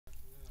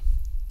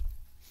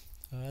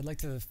I'd like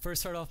to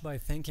first start off by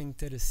thanking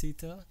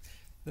Teresita,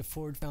 the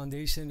Ford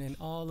Foundation, and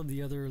all of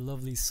the other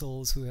lovely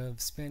souls who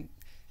have spent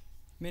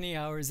many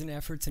hours and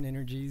efforts and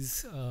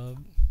energies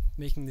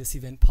making this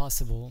event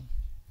possible.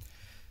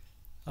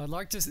 I'd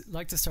like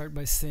to start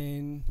by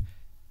saying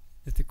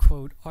that the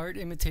quote, "Art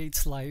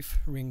imitates life,"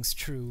 rings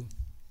true.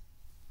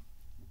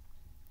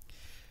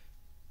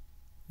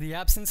 The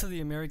absence of the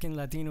American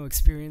Latino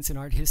experience in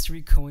art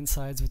history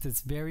coincides with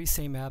its very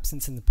same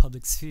absence in the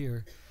public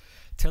sphere.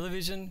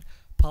 Television,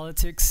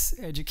 politics,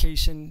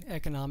 education,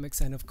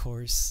 economics, and of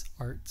course,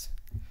 art.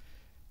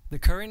 The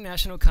current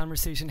national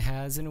conversation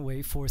has, in a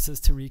way, forced us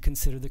to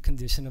reconsider the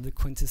condition of the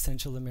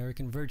quintessential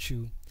American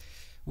virtue.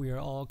 We are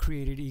all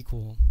created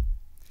equal.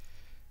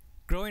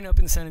 Growing up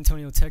in San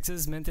Antonio,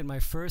 Texas meant that my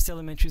first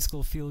elementary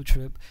school field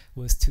trip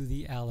was to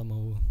the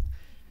Alamo.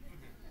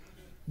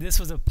 This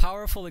was a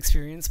powerful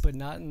experience, but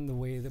not in the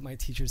way that my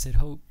teachers had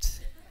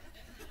hoped.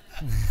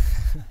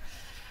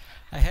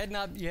 I had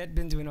not yet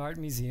been to an art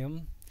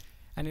museum,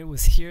 and it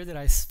was here that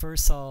I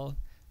saw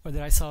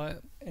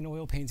an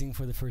oil painting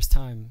for the first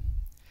time.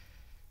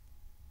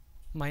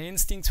 My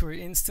instincts were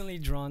instantly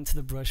drawn to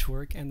the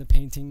brushwork and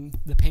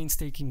the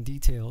painstaking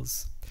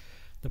details.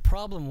 The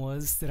problem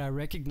was that I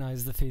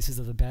recognized the faces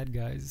of the bad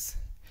guys.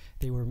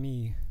 They were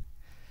me.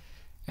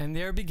 And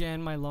there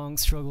began my long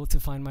struggle to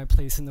find my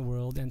place in the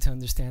world and to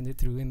understand it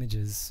through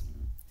images.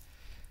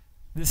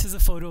 This is a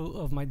photo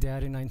of my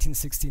dad in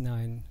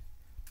 1969.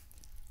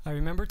 I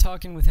remember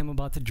talking with him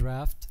about the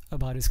draft,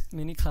 about his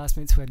many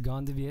classmates who had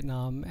gone to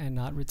Vietnam and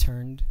not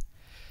returned.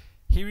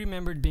 He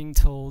remembered being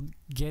told,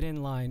 "Get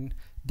in line,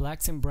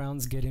 blacks and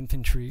browns get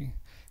infantry,"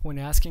 when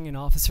asking an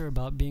officer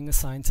about being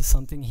assigned to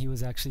something he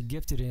was actually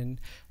gifted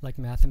in, like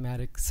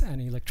mathematics and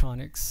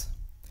electronics.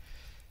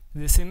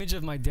 This image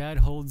of my dad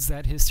holds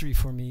that history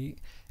for me,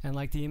 and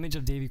like the image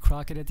of Davy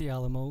Crockett at the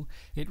Alamo,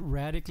 it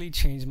radically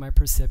changed my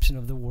perception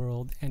of the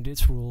world and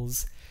its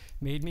rules,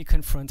 made me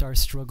confront our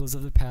struggles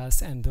of the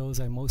past and those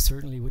I most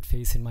certainly would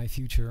face in my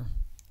future.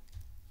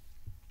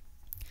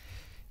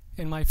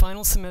 In my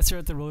final semester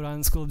at the Rhode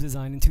Island School of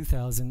Design in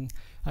 2000,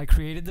 I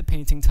created the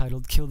painting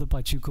titled "Kill the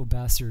Pachuco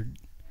Bastard."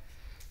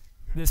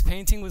 This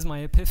painting was my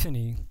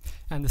epiphany,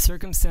 and the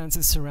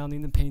circumstances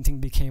surrounding the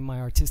painting became my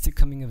artistic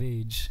coming of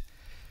age.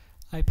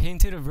 I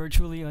painted a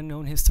virtually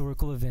unknown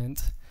historical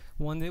event,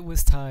 one that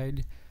was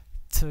tied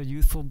to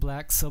youthful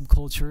black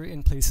subculture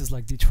in places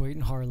like Detroit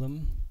and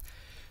Harlem,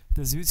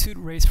 the Zoot Suit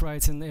race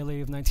riots in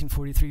LA of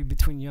 1943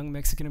 between young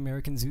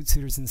Mexican-American Zoot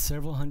Suiters and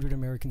several hundred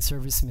American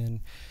servicemen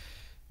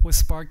was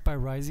sparked by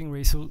rising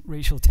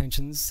racial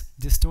tensions,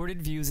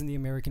 distorted views in the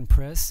American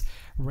press,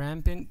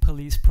 rampant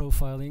police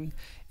profiling,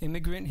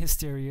 immigrant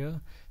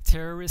hysteria,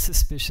 terrorist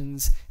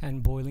suspicions,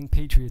 and boiling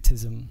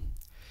patriotism.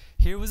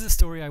 Here was a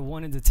story I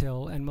wanted to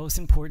tell, and most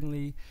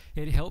importantly,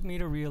 it helped me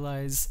to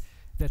realize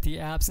that the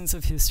absence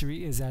of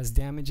history is as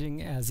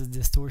damaging as the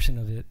distortion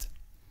of it.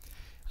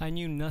 I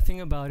knew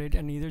nothing about it,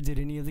 and neither did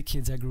any of the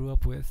kids I grew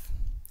up with.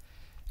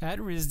 At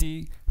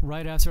RISD,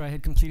 right after I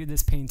had completed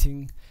this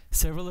painting,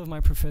 several of my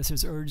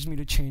professors urged me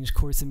to change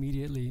course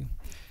immediately.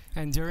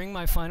 And during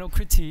my final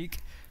critique,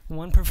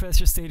 one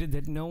professor stated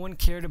that no one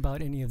cared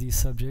about any of these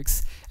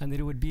subjects and that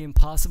it would be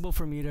impossible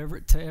for me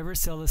to ever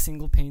sell a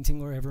single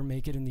painting or ever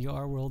make it in the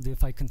art world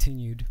if I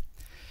continued.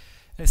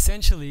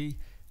 Essentially,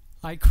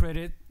 I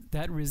credit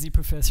that RISD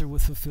professor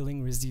with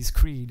fulfilling RISD's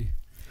creed.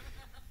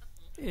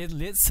 It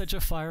lit such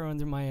a fire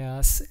under my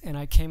ass, and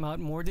I came out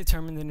more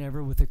determined than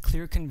ever with a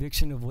clear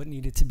conviction of what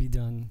needed to be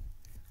done.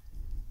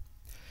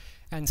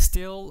 And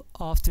still,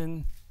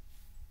 often,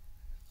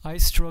 I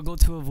struggle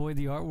to avoid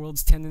the art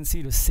world's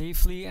tendency to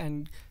safely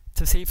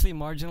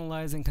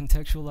marginalize and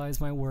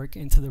contextualize my work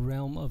into the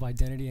realm of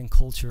identity and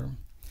culture.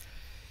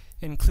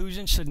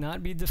 Inclusion should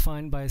not be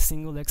defined by a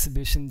single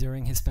exhibition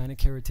during Hispanic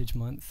Heritage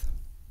Month.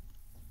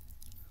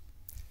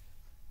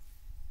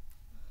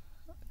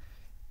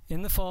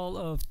 In the fall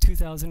of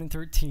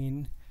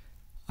 2013,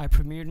 I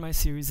premiered my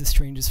series, The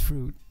Strangest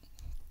Fruit.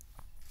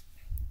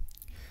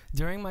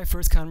 During my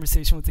first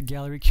conversation with the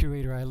gallery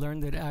curator, I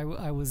learned that I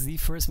was the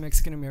first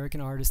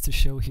Mexican-American artist to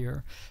show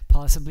here,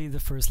 possibly the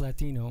first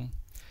Latino.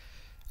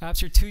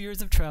 After 2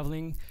 years of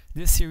traveling,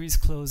 this series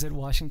closed at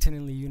Washington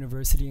and Lee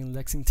University in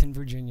Lexington,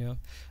 Virginia,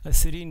 a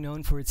city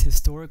known for its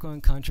historical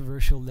and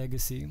controversial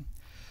legacy.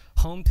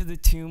 Home to the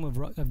tomb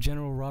of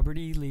General Robert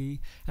E.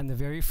 Lee and the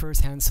very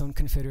first hand-sewn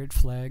Confederate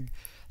flag,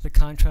 the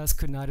contrast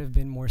could not have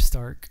been more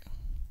stark.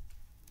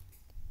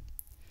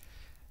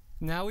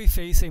 Now we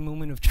face a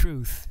moment of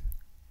truth,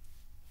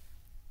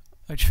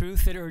 a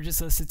truth that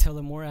urges us to tell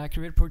a more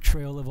accurate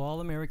portrayal of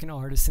all American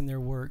artists and their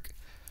work.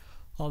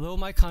 Although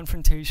my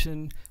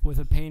confrontation with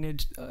a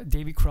painted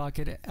Davy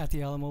Crockett at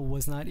the Alamo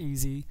was not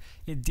easy,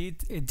 it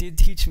did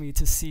teach me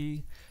to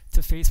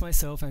face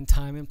myself and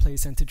time and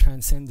place and to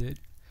transcend it.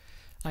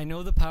 I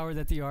know the power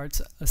that the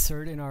arts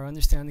assert in our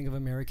understanding of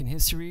American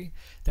history,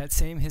 that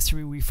same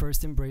history we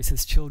first embraced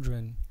as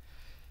children.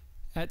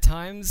 At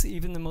times,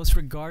 even the most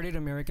regarded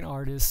American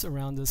artists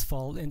around us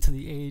fall into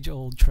the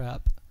age-old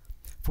trap.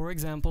 For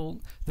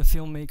example, the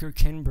filmmaker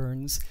Ken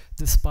Burns,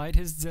 despite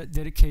his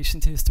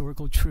dedication to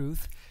historical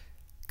truth,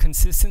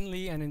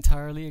 consistently and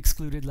entirely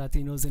excluded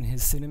Latinos in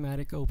his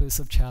cinematic opus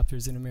of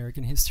chapters in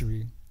American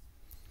history.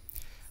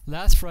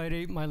 Last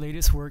Friday, my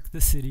latest work,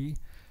 The City,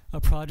 a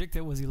project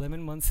that was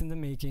 11 months in the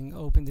making,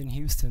 opened in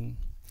Houston.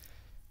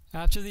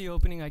 After the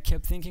opening, I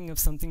kept thinking of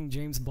something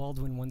James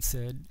Baldwin once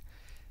said.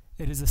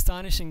 It is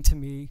astonishing to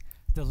me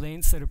the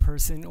lengths that a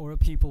person or a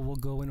people will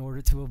go in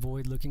order to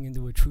avoid looking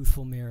into a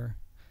truthful mirror.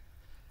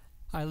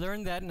 I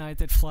learned that night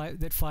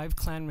that five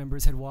Klan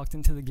members had walked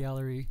into the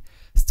gallery,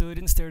 stood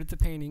and stared at the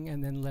painting,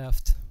 and then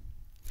left.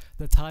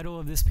 The title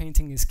of this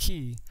painting is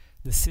Key,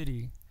 The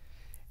City.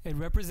 It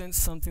represents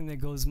something that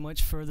goes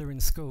much further in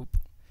scope.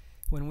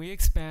 When we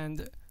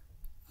expand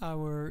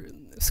our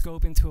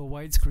scope into a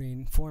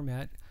widescreen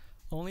format,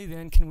 only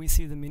then can we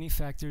see the many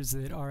factors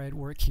that are at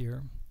work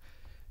here.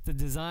 The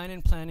design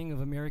and planning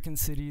of American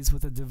cities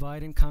with a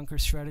divide and conquer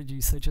strategy,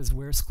 such as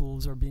where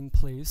schools are being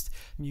placed,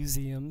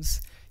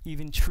 museums,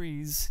 even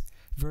trees,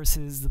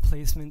 versus the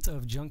placement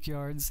of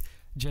junkyards,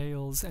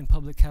 jails, and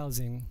public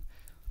housing.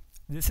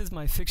 This is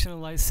my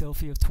fictionalized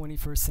selfie of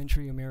 21st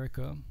century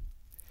America,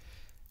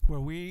 where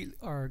we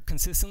are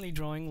consistently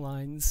drawing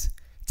lines,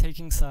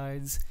 taking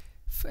sides,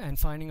 and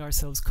finding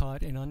ourselves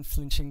caught in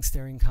unflinching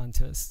staring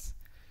contests.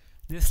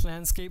 This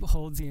landscape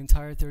holds the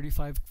entire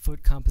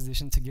 35-foot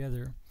composition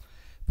together.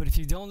 But if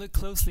you don't look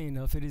closely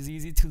enough, it is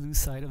easy to lose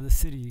sight of the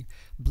city,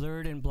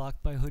 blurred and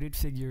blocked by hooded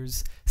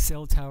figures,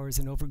 cell towers,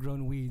 and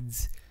overgrown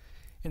weeds.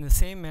 In the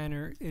same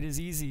manner, it is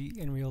easy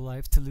in real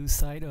life to lose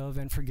sight of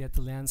and forget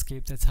the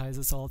landscape that ties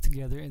us all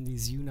together in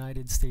these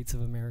United States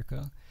of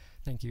America.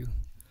 Thank you.